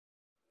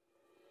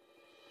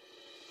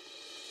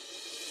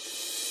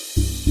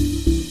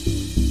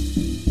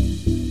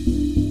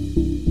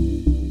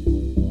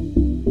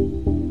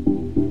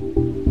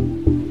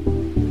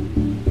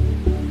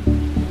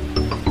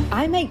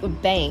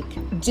make bank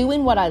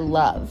doing what I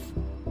love.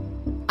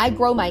 I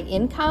grow my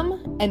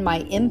income and my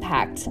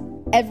impact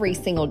every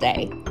single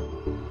day.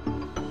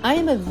 I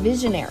am a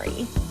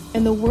visionary,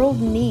 and the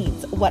world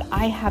needs what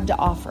I have to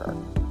offer.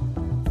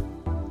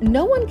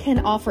 No one can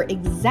offer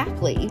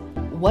exactly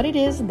what it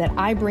is that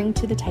I bring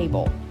to the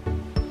table.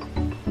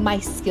 My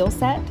skill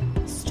set,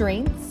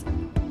 strengths,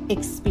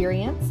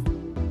 experience,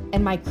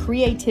 and my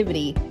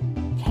creativity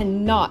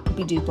cannot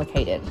be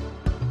duplicated.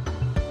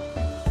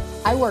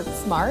 I work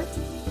smart,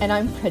 and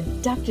I'm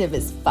productive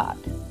as fuck.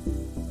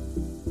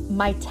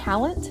 My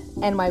talent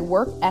and my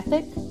work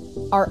ethic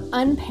are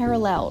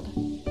unparalleled.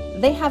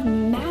 They have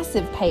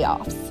massive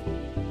payoffs.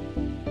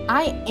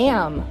 I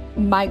am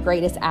my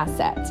greatest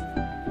asset.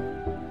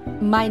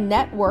 My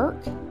network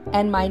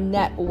and my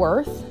net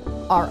worth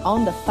are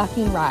on the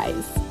fucking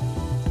rise.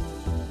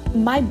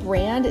 My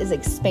brand is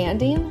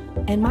expanding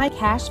and my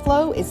cash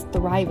flow is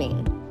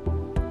thriving.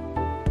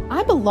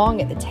 I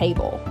belong at the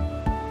table.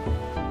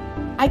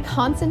 I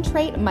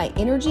concentrate my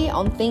energy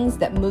on things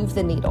that move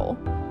the needle.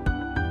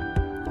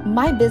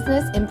 My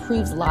business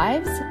improves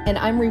lives and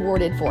I'm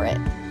rewarded for it.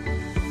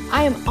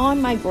 I am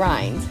on my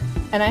grind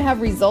and I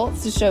have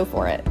results to show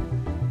for it.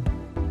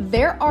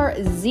 There are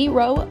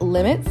zero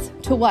limits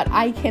to what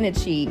I can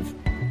achieve.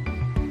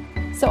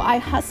 So I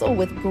hustle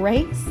with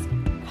grace,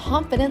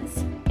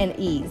 confidence, and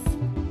ease.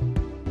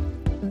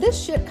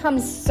 This shit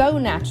comes so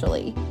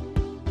naturally.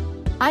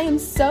 I am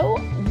so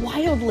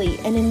wildly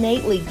and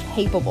innately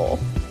capable.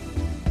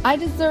 I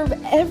deserve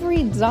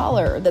every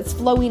dollar that's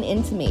flowing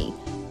into me,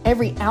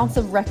 every ounce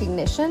of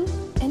recognition,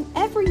 and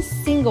every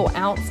single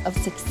ounce of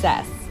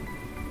success.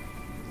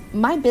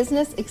 My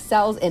business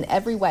excels in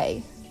every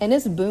way and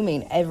is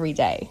booming every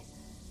day.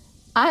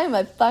 I am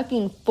a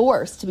fucking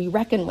force to be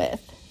reckoned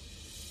with.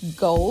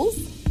 Goals?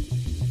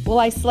 Well,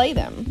 I slay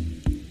them.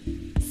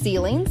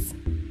 Ceilings?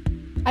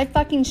 I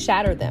fucking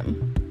shatter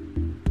them.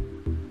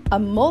 A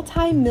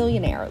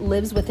multi-millionaire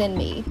lives within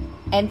me,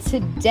 and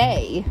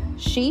today,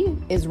 she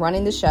is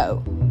running the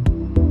show.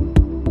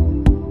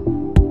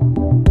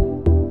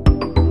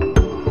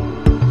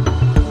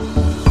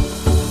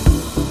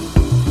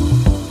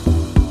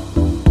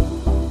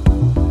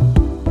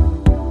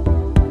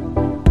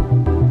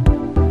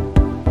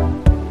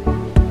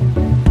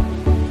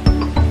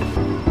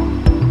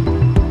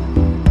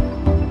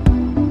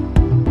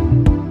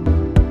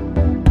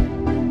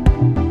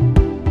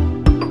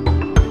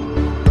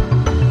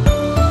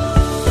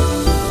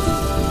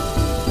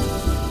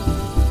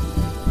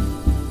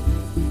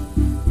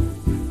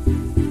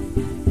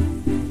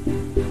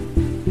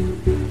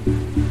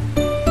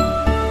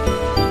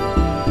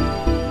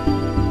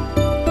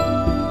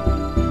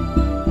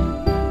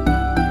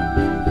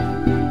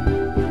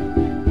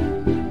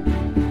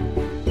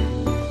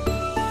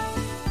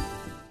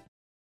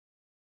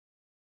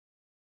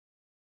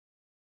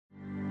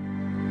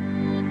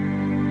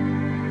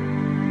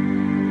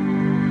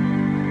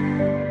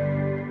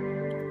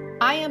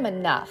 I am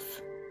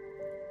enough.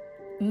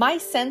 My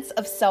sense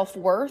of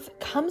self-worth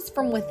comes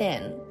from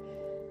within,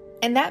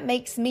 and that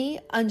makes me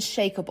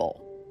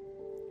unshakable.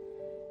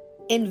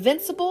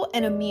 Invincible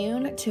and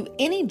immune to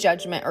any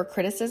judgment or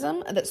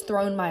criticism that's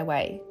thrown my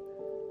way.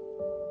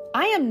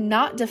 I am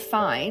not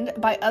defined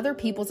by other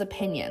people's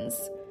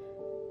opinions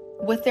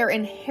with their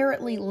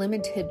inherently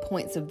limited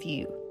points of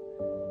view.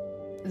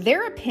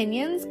 Their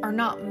opinions are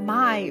not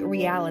my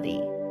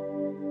reality.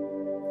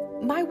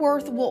 My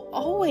worth will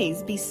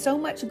always be so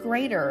much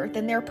greater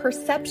than their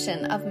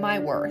perception of my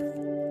worth.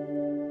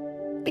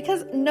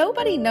 Because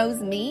nobody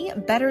knows me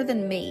better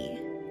than me.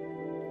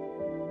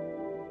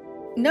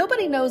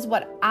 Nobody knows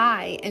what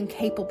I am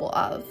capable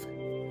of,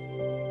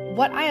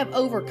 what I have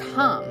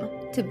overcome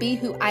to be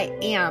who I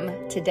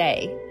am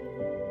today.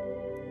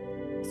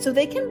 So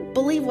they can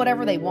believe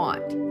whatever they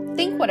want,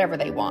 think whatever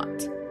they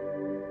want.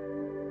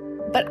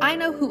 But I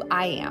know who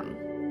I am,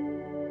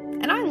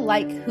 and I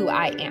like who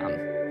I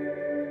am.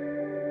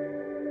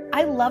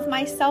 I love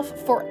myself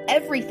for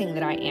everything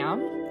that I am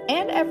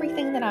and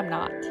everything that I'm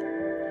not.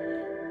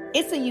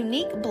 It's a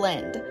unique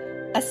blend,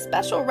 a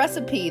special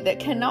recipe that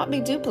cannot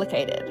be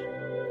duplicated.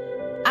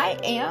 I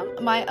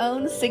am my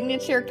own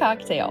signature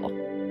cocktail.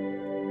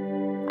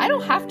 I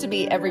don't have to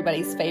be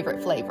everybody's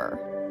favorite flavor.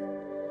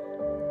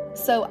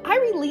 So I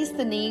release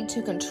the need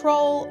to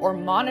control or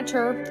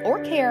monitor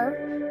or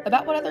care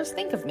about what others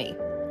think of me.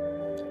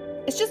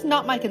 It's just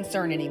not my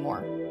concern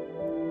anymore.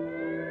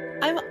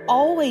 I'm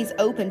always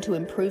open to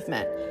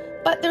improvement,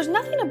 but there's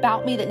nothing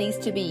about me that needs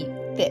to be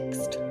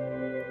fixed.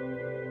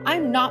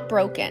 I'm not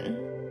broken.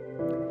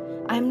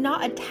 I'm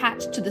not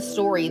attached to the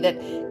story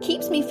that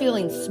keeps me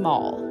feeling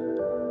small.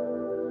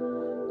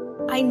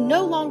 I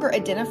no longer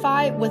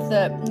identify with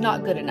the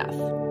not good enough.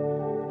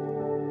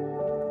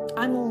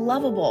 I'm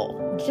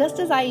lovable just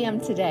as I am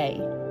today.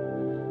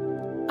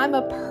 I'm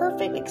a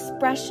perfect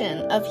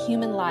expression of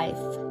human life.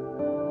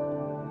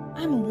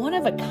 I'm one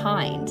of a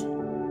kind.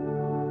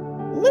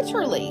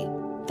 Literally,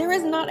 there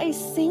is not a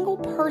single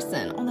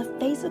person on the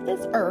face of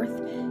this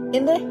earth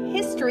in the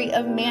history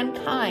of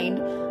mankind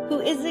who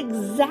is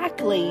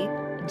exactly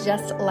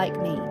just like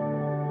me.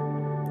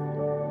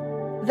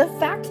 The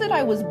fact that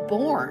I was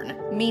born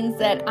means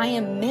that I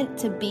am meant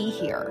to be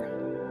here.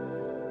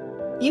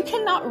 You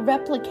cannot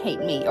replicate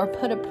me or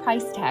put a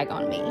price tag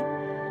on me.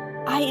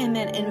 I am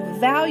an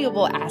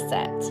invaluable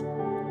asset,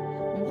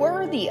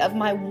 worthy of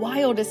my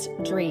wildest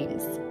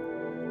dreams.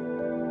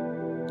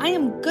 I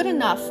am good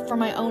enough for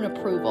my own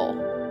approval,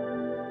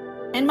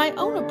 and my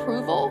own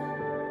approval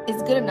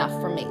is good enough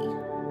for me.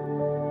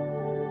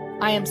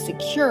 I am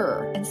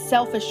secure and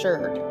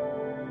self-assured.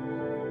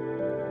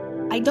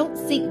 I don't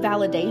seek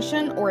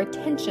validation or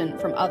attention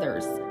from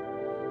others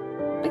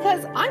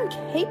because I'm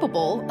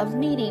capable of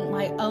meeting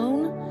my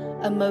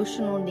own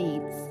emotional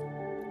needs.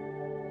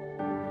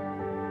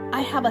 I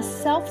have a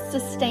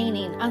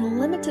self-sustaining,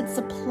 unlimited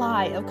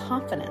supply of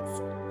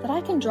confidence that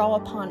I can draw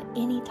upon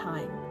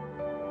anytime.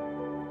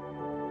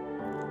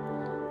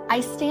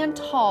 I stand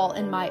tall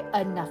in my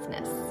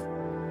enoughness,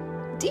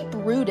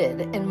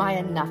 deep-rooted in my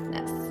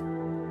enoughness,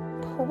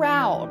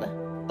 proud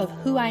of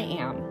who I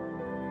am,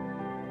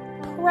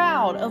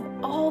 proud of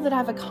all that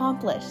I've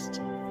accomplished.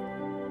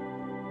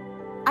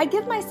 I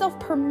give myself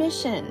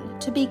permission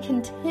to be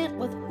content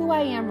with who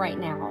I am right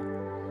now,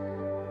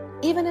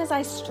 even as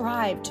I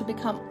strive to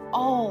become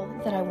all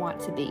that I want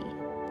to be.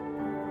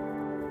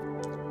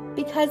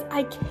 Because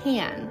I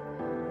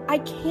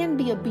can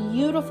be a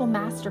beautiful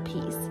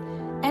masterpiece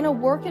and a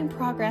work in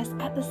progress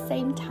at the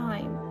same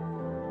time.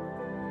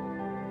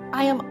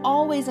 I am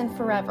always and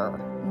forever,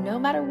 no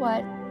matter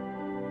what,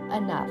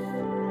 enough.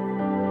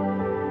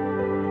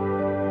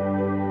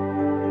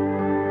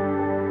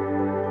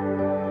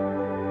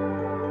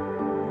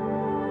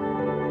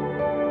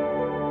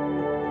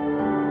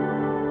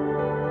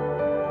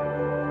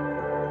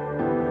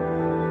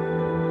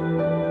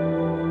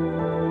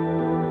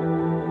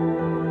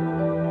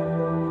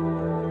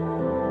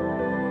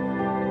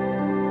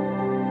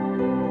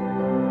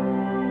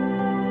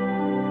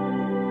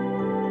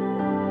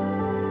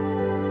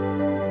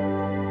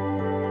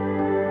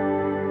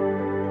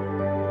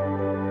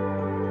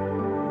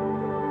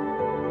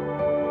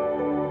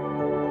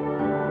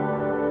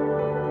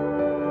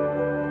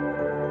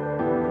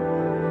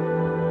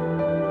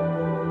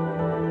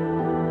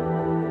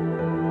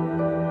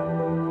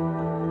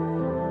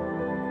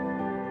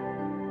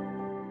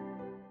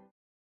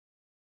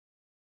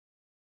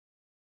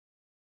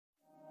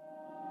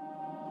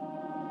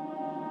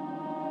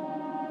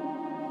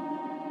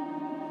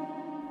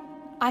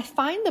 I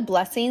find the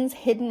blessings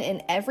hidden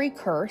in every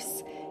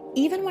curse,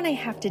 even when I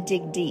have to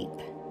dig deep.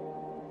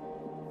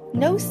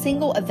 No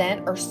single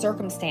event or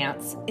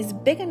circumstance is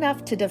big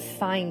enough to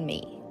define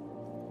me.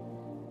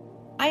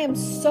 I am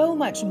so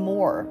much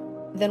more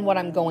than what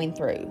I'm going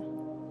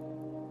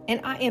through,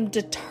 and I am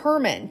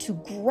determined to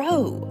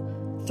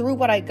grow through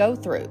what I go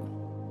through.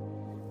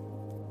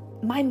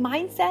 My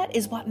mindset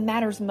is what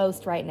matters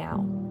most right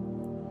now.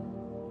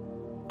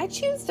 I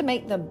choose to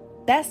make the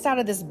best out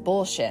of this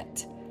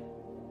bullshit,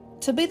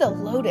 to be the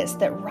lotus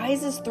that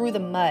rises through the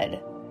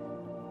mud.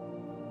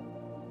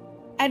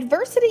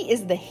 Adversity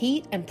is the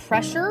heat and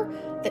pressure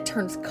that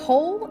turns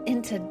coal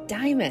into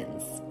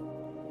diamonds.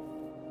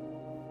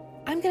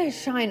 I'm going to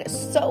shine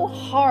so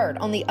hard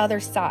on the other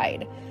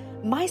side.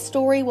 My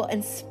story will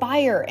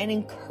inspire and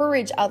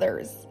encourage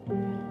others.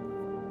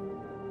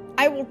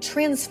 I will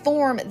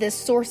transform this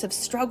source of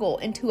struggle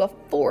into a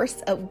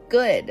force of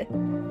good.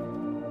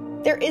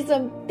 There is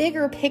a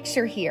bigger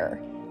picture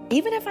here,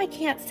 even if I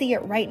can't see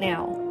it right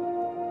now.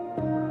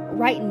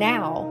 Right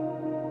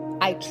now,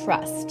 I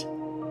trust.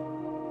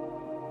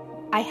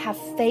 I have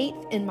faith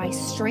in my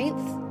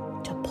strength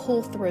to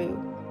pull through,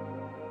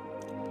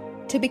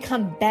 to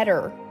become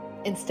better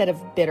instead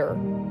of bitter.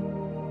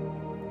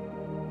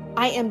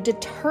 I am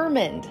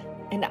determined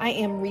and I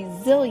am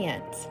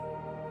resilient.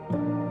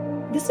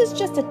 This is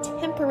just a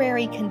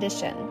temporary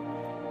condition.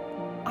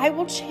 I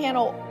will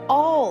channel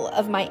all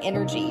of my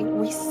energy,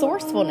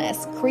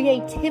 resourcefulness,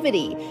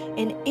 creativity,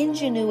 and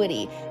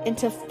ingenuity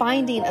into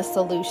finding a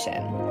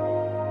solution.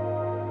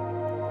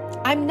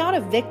 I'm not a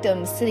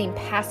victim sitting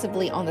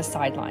passively on the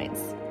sidelines.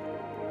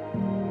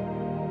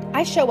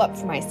 I show up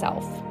for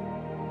myself.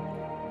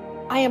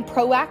 I am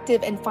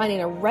proactive in finding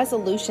a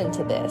resolution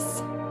to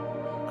this.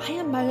 I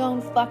am my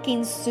own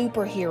fucking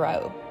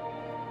superhero.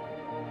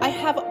 I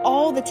have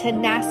all the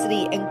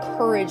tenacity and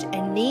courage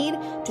and need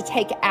to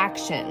take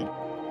action.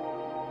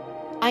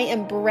 I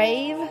am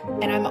brave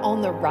and I'm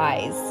on the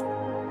rise.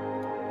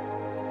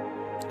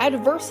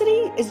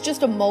 Adversity is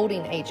just a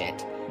molding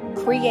agent,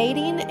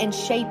 creating and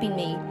shaping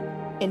me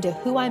into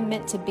who I'm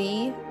meant to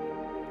be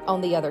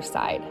on the other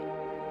side.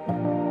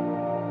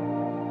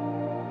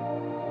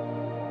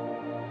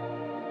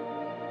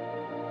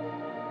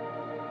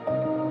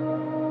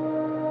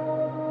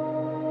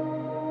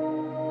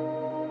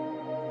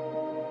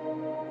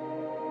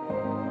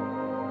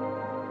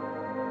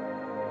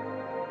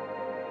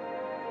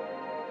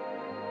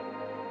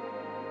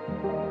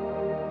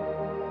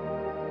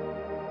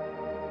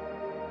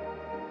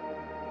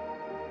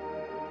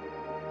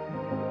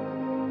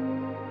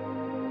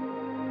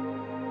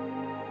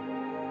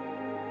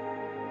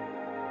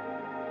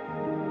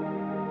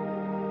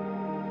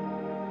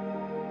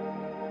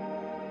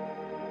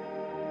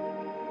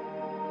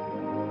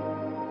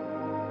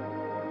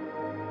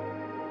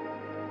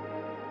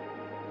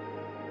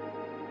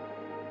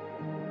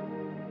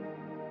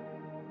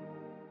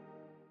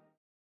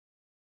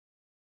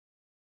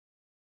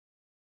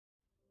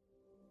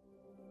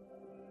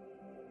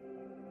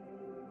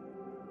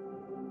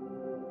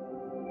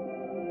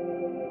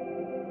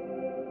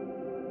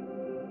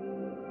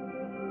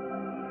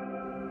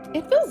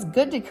 It feels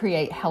good to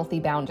create healthy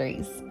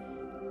boundaries.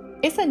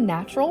 It's a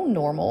natural,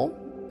 normal,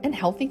 and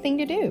healthy thing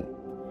to do.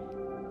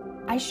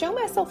 I show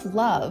myself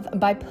love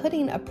by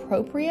putting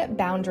appropriate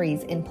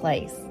boundaries in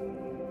place.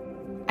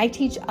 I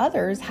teach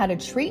others how to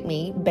treat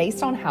me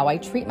based on how I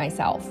treat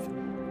myself.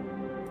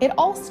 It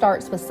all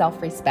starts with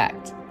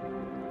self-respect,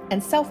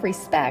 and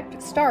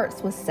self-respect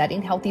starts with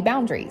setting healthy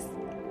boundaries.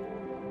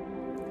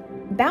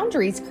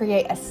 Boundaries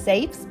create a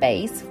safe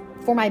space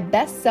for my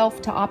best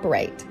self to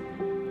operate.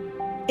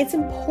 It's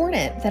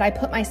important that I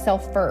put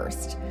myself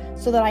first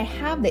so that I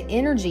have the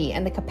energy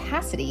and the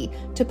capacity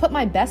to put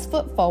my best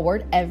foot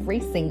forward every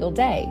single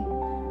day.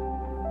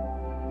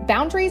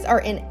 Boundaries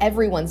are in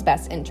everyone's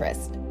best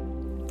interest.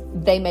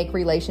 They make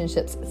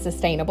relationships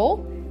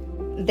sustainable,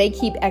 they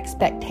keep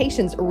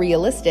expectations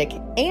realistic,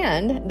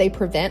 and they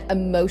prevent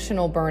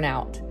emotional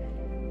burnout.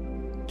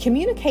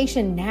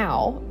 Communication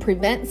now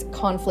prevents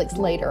conflicts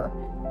later.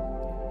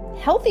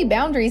 Healthy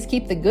boundaries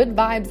keep the good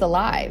vibes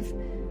alive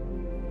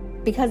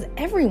because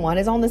everyone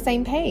is on the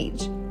same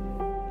page.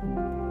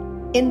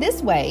 In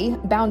this way,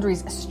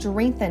 boundaries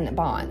strengthen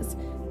bonds.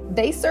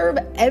 They serve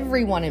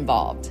everyone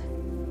involved.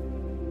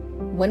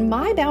 When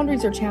my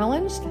boundaries are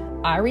challenged,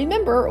 I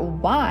remember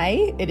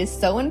why it is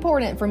so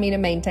important for me to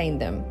maintain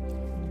them.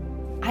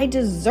 I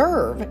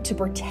deserve to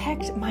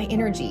protect my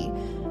energy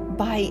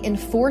by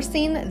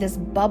enforcing this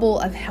bubble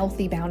of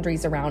healthy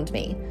boundaries around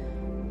me.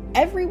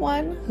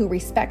 Everyone who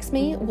respects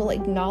me will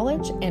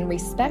acknowledge and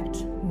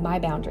respect my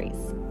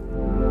boundaries.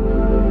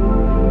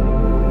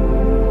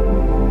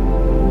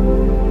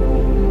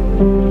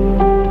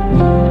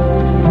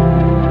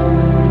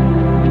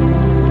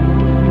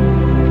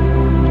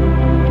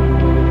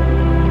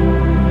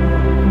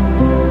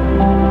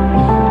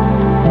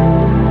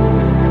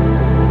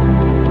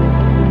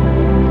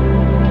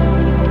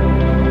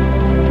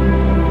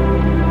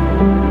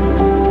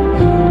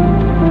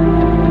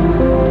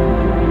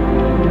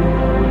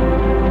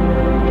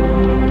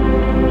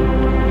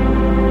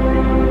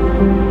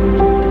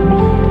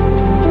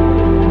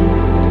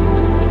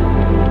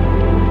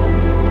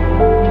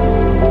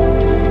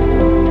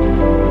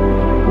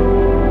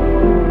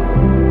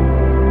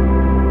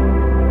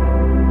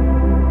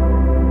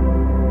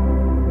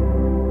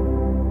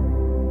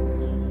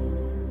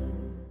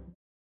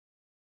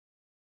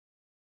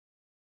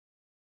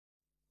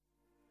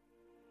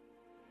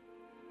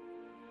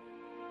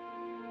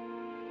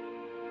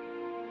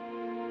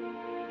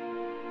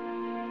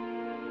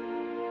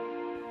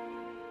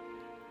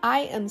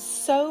 I am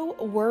so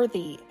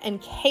worthy and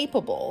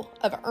capable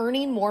of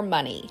earning more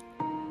money.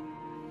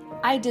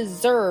 I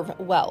deserve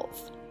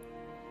wealth.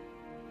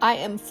 I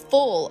am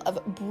full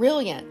of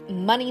brilliant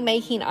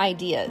money-making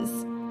ideas.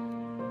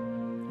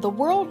 The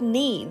world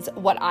needs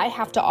what I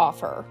have to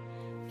offer,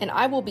 and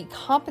I will be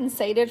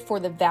compensated for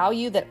the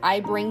value that I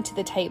bring to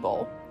the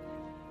table.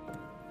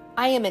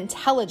 I am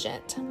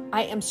intelligent.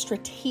 I am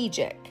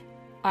strategic.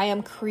 I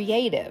am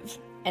creative,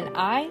 and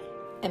I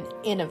am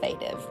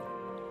innovative.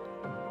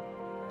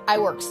 I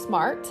work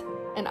smart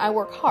and I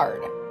work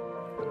hard.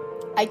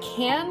 I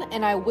can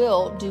and I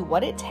will do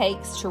what it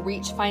takes to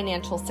reach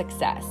financial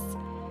success.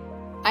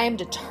 I am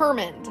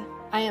determined.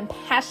 I am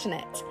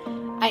passionate.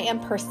 I am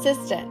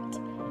persistent.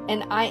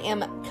 And I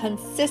am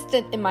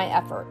consistent in my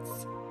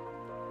efforts.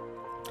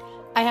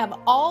 I have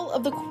all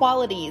of the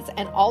qualities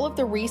and all of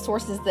the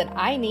resources that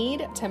I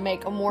need to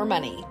make more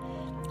money.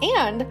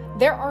 And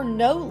there are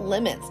no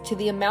limits to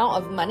the amount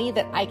of money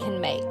that I can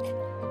make.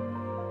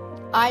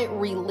 I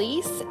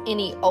release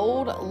any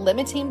old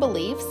limiting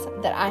beliefs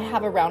that I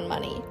have around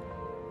money.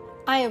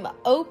 I am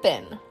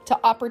open to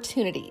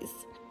opportunities.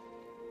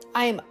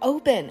 I am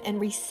open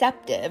and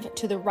receptive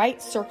to the right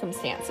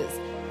circumstances,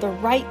 the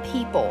right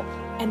people,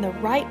 and the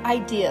right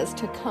ideas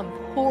to come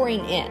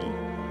pouring in.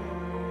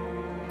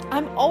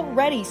 I'm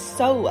already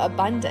so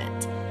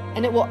abundant,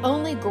 and it will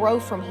only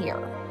grow from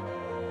here.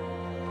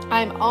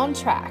 I'm on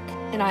track,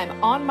 and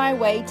I'm on my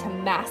way to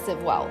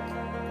massive wealth.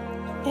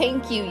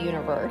 Thank you,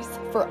 universe,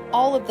 for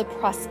all of the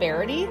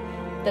prosperity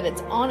that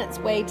it's on its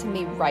way to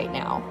me right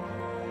now.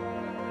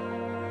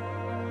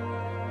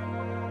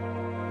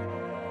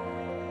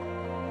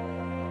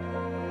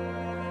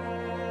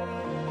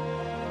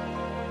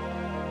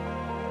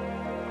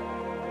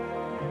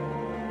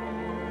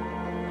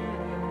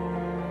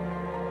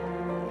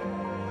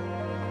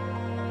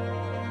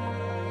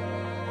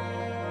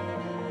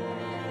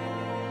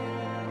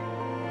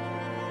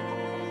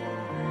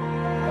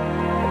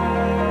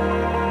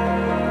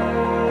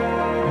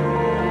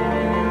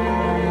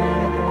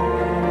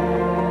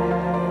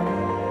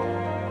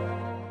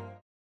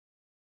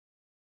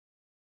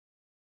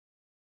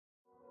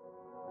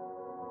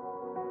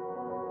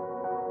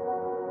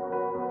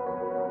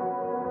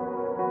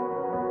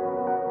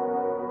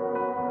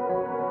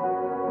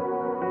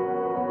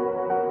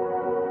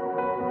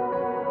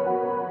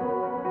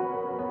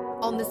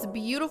 On this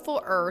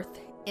beautiful earth,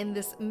 in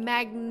this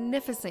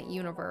magnificent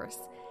universe,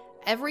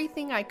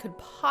 everything I could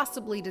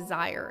possibly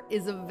desire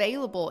is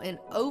available in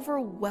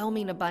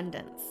overwhelming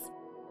abundance.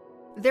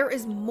 There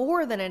is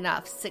more than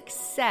enough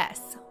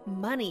success,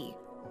 money,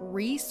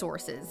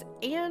 resources,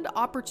 and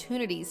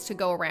opportunities to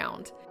go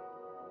around.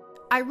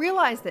 I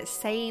realize that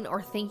saying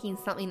or thinking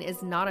something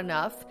is not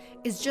enough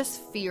is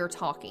just fear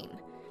talking.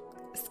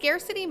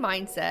 Scarcity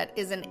mindset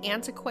is an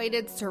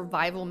antiquated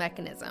survival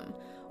mechanism,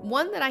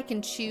 one that I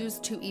can choose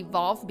to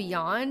evolve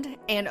beyond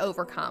and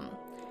overcome.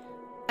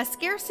 A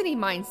scarcity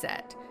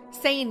mindset,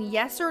 saying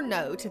yes or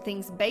no to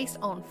things based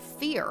on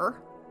fear,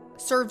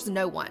 serves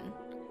no one.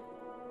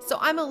 So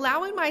I'm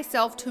allowing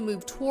myself to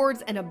move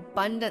towards an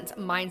abundance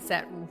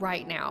mindset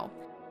right now.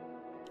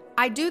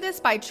 I do this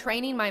by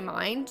training my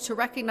mind to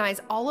recognize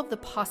all of the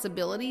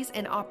possibilities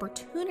and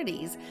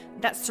opportunities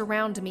that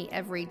surround me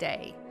every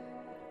day.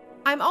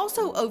 I'm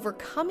also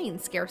overcoming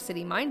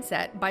scarcity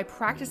mindset by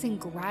practicing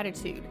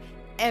gratitude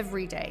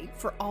every day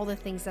for all the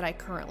things that I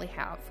currently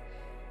have.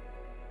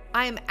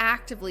 I am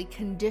actively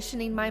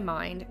conditioning my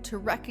mind to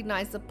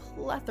recognize the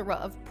plethora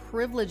of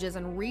privileges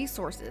and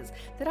resources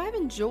that I've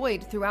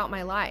enjoyed throughout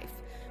my life,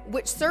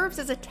 which serves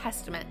as a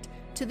testament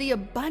to the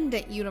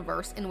abundant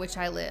universe in which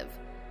I live.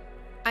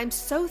 I'm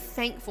so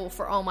thankful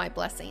for all my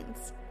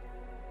blessings.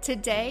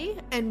 Today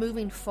and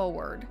moving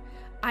forward,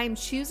 I am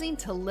choosing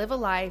to live a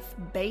life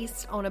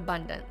based on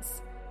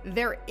abundance.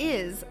 There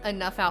is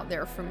enough out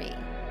there for me.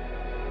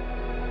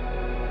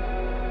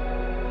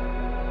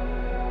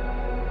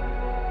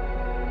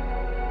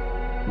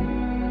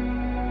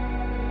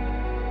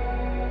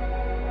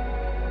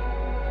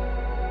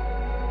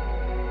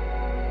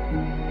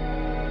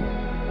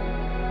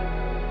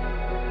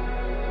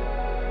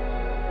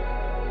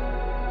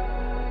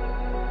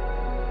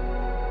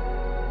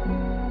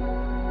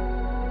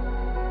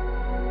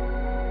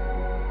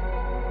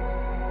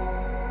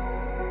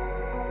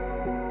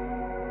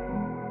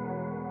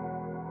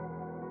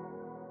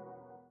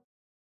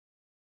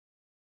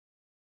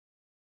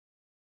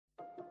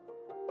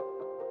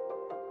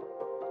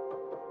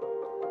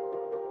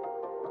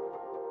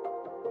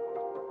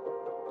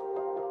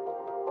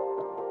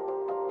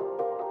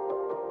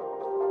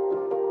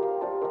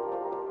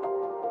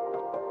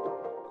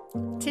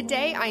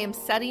 Today, I am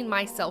setting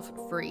myself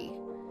free.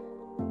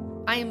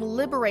 I am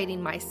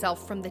liberating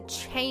myself from the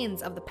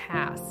chains of the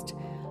past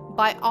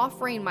by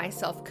offering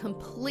myself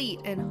complete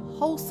and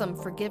wholesome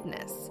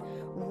forgiveness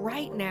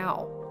right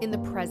now in the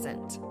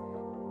present.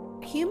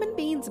 Human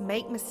beings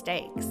make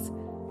mistakes,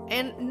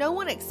 and no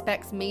one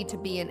expects me to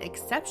be an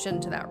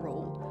exception to that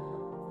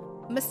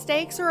rule.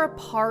 Mistakes are a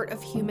part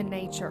of human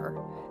nature.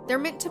 They're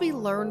meant to be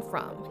learned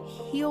from,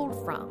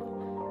 healed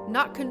from,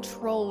 not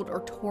controlled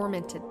or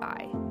tormented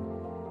by.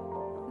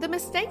 The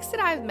mistakes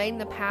that I've made in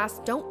the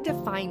past don't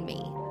define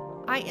me.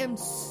 I am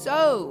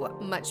so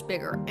much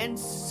bigger and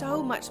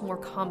so much more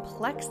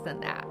complex than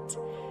that.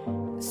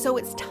 So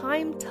it's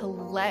time to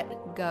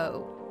let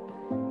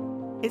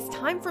go. It's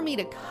time for me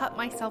to cut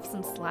myself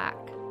some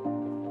slack.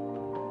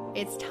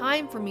 It's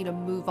time for me to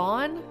move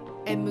on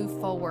and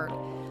move forward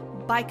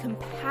by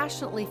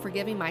compassionately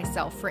forgiving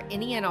myself for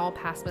any and all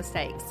past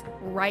mistakes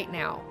right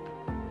now.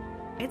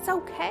 It's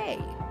okay,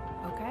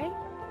 okay?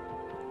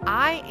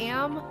 I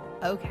am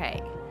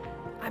okay.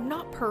 I'm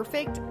not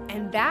perfect,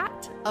 and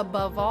that,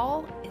 above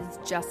all, is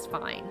just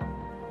fine.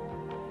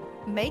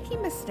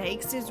 Making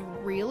mistakes is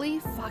really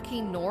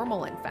fucking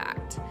normal, in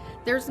fact.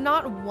 There's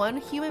not one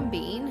human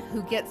being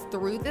who gets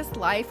through this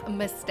life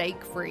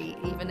mistake-free,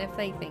 even if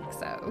they think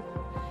so.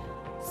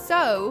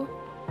 So,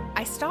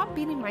 I stopped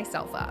beating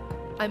myself up.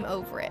 I'm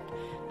over it.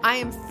 I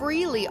am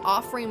freely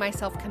offering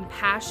myself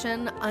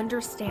compassion,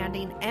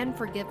 understanding, and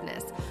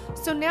forgiveness.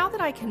 So now that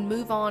I can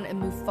move on and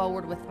move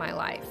forward with my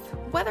life,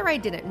 whether I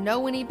didn't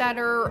know any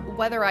better,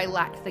 whether I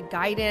lacked the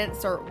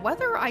guidance, or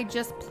whether I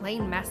just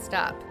plain messed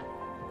up,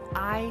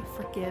 I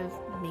forgive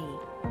me.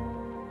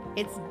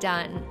 It's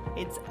done.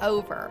 It's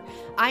over.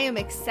 I am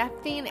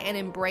accepting and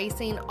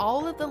embracing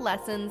all of the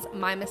lessons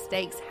my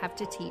mistakes have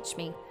to teach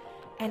me,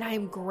 and I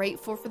am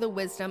grateful for the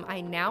wisdom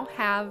I now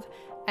have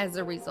as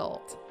a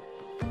result.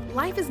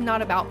 Life is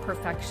not about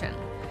perfection.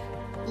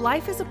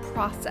 Life is a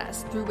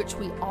process through which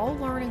we all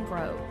learn and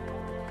grow.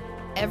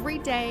 Every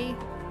day,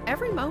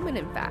 every moment,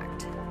 in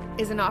fact,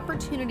 is an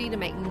opportunity to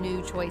make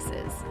new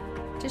choices,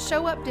 to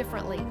show up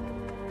differently.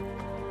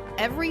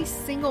 Every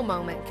single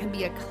moment can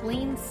be a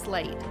clean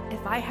slate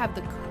if I have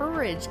the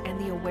courage and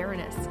the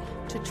awareness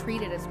to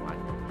treat it as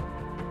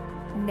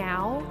one.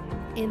 Now,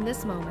 in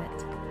this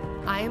moment,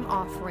 I am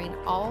offering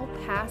all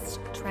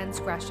past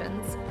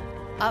transgressions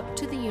up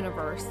to the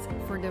universe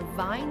for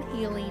divine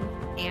healing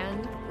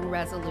and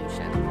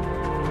resolution.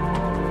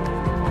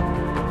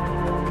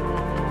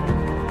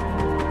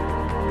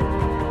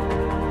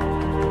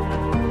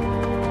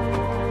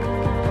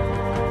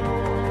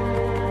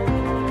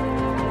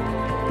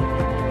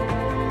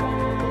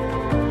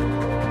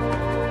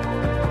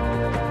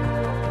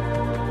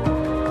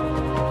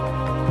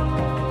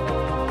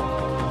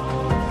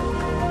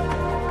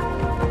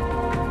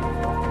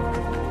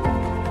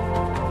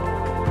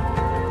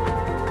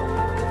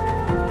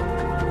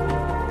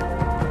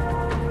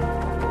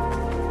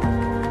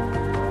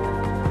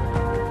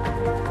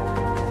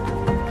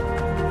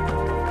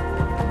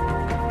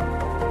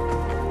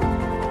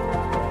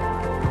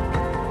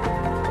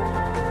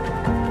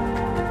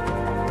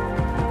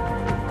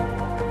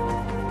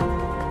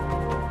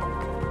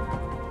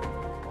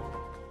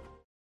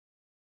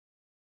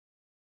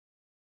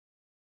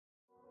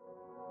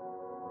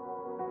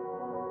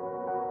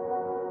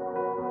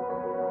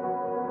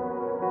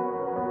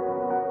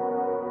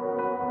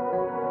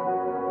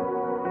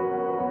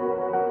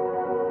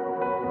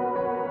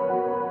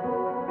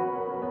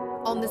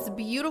 On this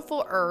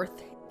beautiful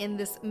earth, in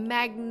this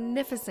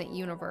magnificent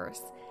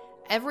universe,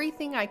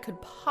 everything I could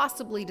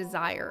possibly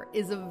desire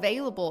is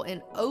available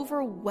in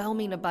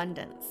overwhelming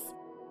abundance.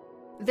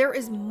 There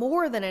is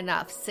more than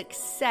enough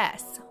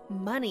success,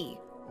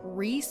 money,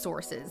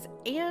 resources,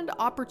 and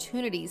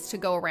opportunities to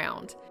go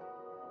around.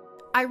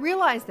 I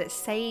realize that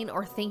saying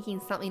or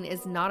thinking something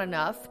is not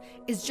enough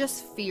is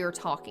just fear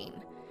talking.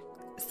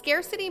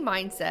 Scarcity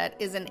mindset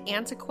is an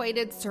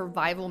antiquated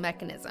survival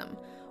mechanism,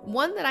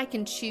 one that I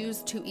can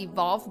choose to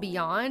evolve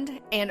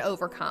beyond and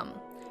overcome.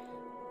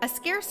 A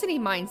scarcity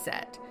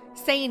mindset,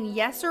 saying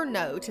yes or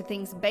no to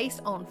things based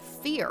on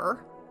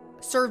fear,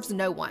 serves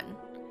no one.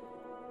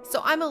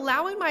 So I'm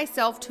allowing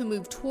myself to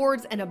move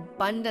towards an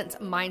abundance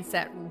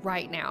mindset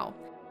right now.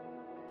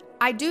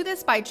 I do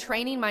this by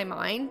training my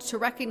mind to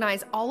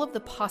recognize all of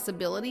the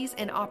possibilities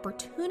and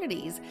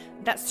opportunities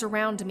that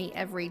surround me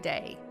every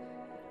day.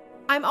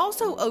 I'm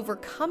also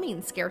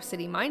overcoming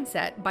scarcity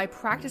mindset by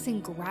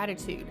practicing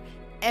gratitude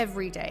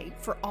every day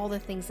for all the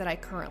things that I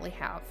currently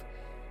have.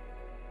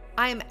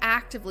 I am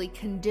actively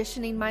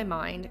conditioning my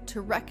mind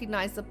to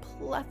recognize the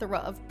plethora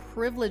of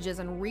privileges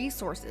and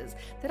resources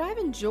that I've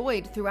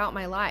enjoyed throughout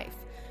my life,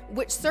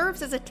 which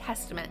serves as a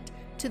testament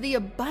to the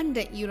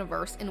abundant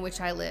universe in which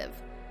I live.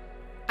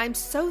 I'm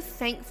so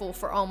thankful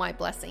for all my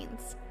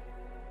blessings.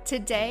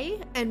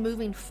 Today and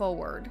moving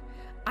forward,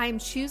 I am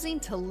choosing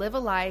to live a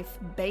life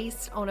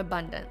based on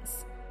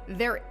abundance.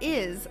 There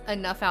is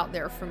enough out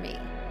there for me.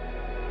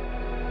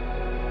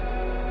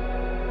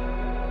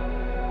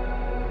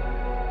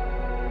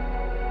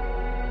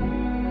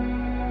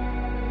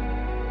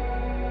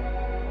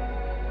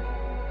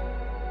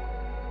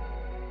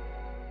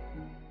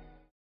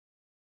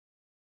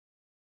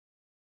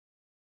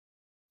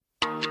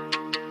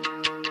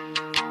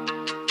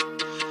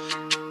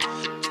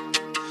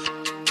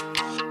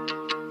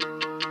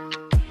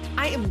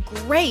 I am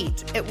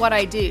great at what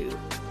I do.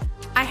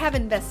 I have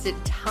invested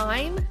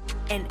time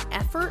and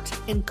effort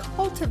in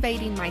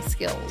cultivating my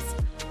skills.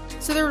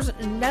 So there's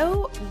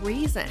no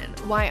reason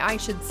why I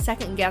should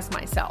second guess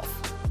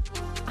myself.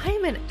 I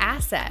am an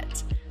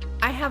asset.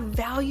 I have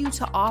value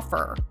to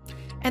offer.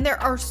 And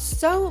there are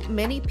so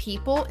many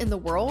people in the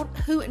world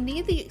who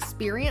need the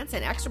experience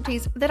and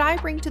expertise that I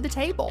bring to the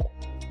table.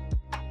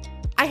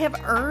 I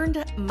have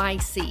earned my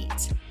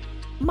seat.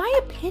 My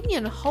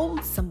opinion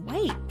holds some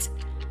weight.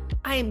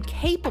 I am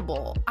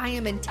capable, I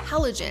am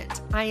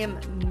intelligent, I am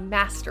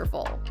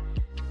masterful.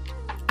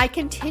 I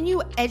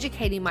continue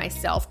educating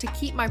myself to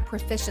keep my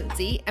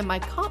proficiency and my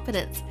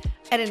confidence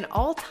at an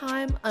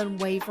all-time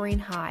unwavering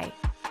high.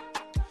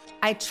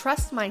 I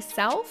trust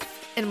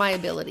myself and my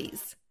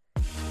abilities.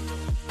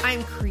 I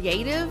am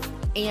creative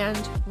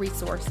and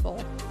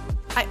resourceful.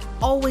 I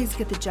always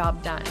get the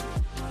job done.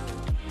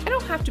 I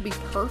don't have to be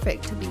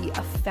perfect to be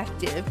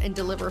effective and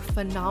deliver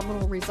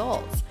phenomenal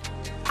results.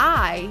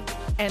 I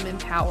am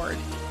empowered,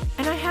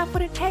 and I have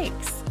what it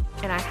takes,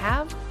 and I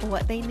have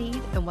what they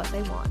need and what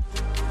they want.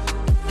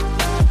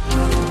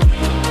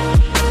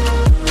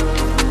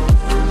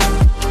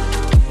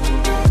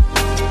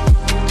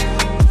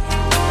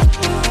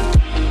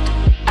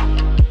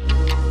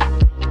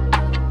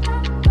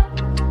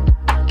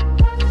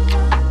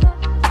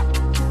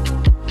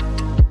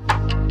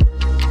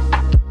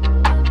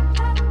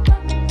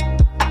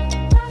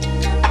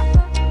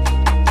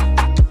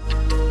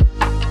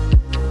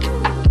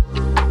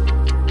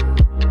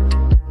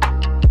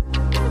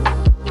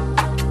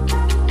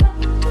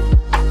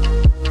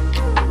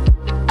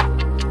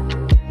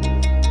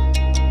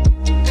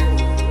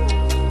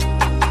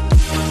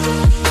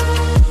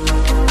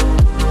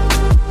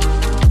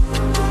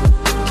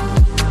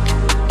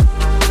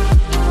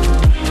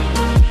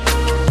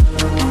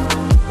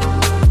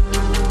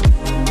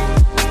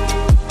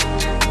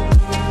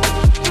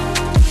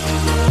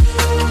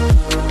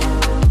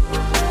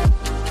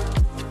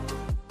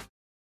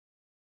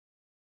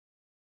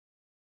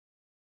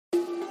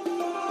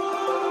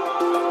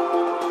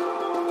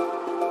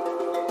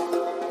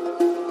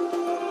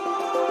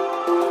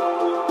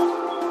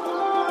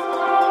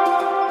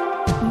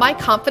 My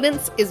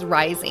confidence is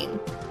rising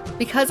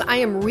because I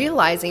am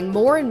realizing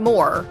more and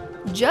more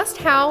just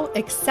how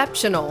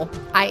exceptional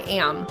I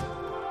am,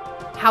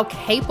 how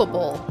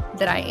capable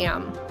that I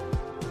am,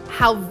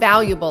 how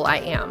valuable I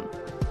am.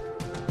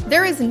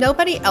 There is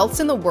nobody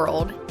else in the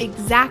world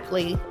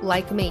exactly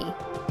like me.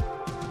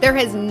 There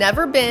has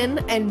never been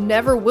and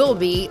never will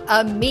be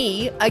a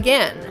me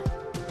again.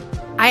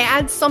 I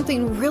add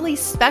something really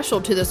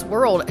special to this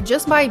world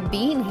just by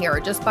being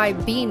here, just by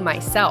being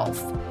myself.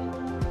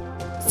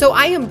 So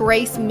I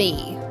embrace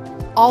me,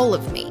 all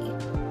of me.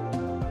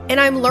 And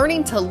I'm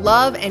learning to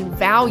love and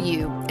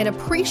value and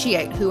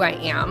appreciate who I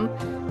am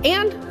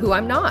and who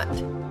I'm not.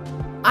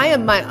 I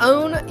am my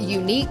own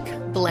unique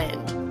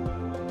blend.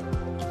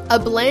 A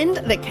blend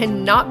that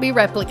cannot be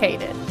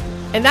replicated.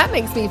 And that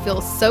makes me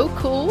feel so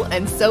cool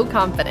and so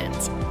confident.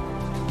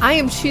 I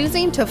am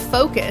choosing to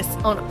focus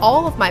on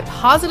all of my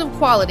positive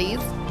qualities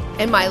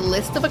and my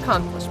list of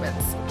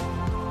accomplishments.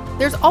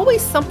 There's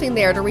always something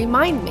there to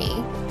remind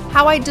me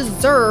how I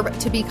deserve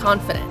to be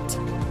confident.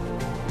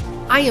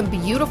 I am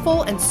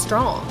beautiful and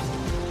strong.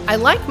 I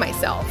like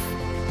myself.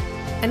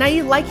 And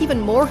I like even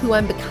more who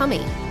I'm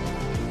becoming.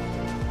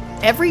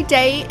 Every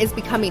day is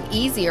becoming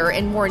easier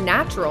and more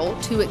natural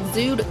to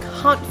exude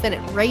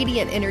confident,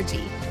 radiant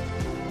energy.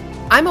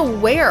 I'm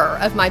aware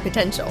of my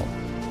potential.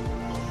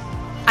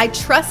 I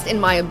trust in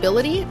my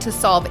ability to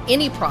solve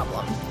any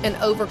problem and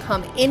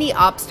overcome any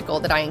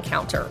obstacle that I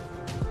encounter.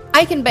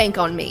 I can bank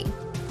on me.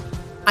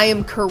 I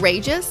am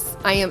courageous,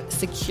 I am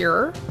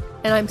secure,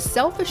 and I'm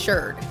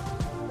self-assured.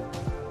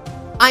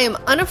 I am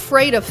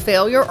unafraid of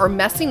failure or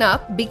messing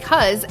up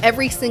because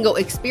every single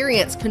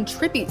experience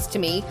contributes to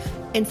me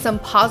in some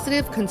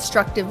positive,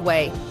 constructive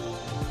way.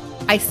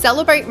 I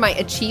celebrate my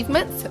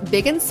achievements,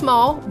 big and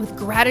small, with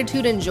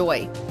gratitude and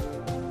joy.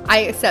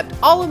 I accept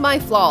all of my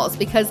flaws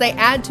because they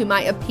add to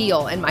my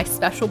appeal and my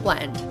special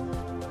blend.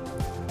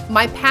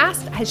 My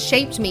past has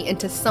shaped me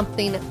into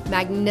something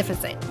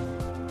magnificent.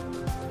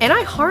 And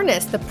I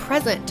harness the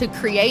present to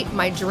create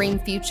my dream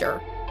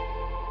future.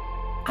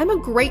 I'm a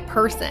great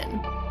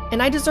person,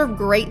 and I deserve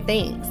great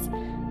things.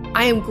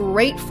 I am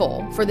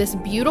grateful for this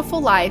beautiful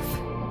life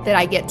that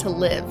I get to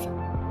live.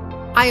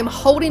 I am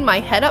holding my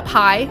head up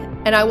high,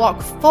 and I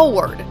walk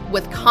forward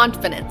with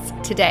confidence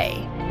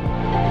today.